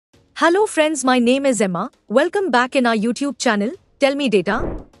Hello friends, my name is Emma. Welcome back in our YouTube channel, Tell Me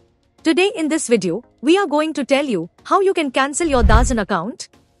Data. Today in this video, we are going to tell you how you can cancel your Dazn account.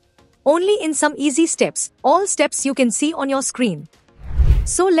 Only in some easy steps, all steps you can see on your screen.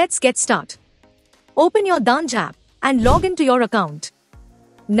 So let's get started. Open your Dazn app and log into your account.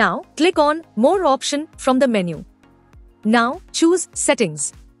 Now, click on More option from the menu. Now, choose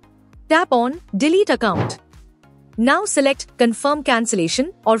Settings. Tap on Delete Account. Now select Confirm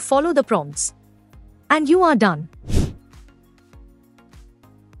Cancellation or follow the prompts. And you are done.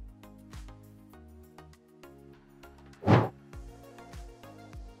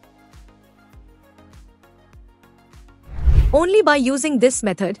 Only by using this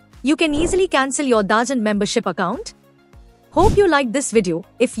method, you can easily cancel your Dazn membership account. Hope you liked this video.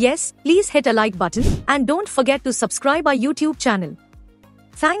 If yes, please hit a like button and don't forget to subscribe our YouTube channel.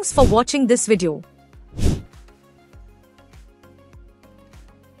 Thanks for watching this video.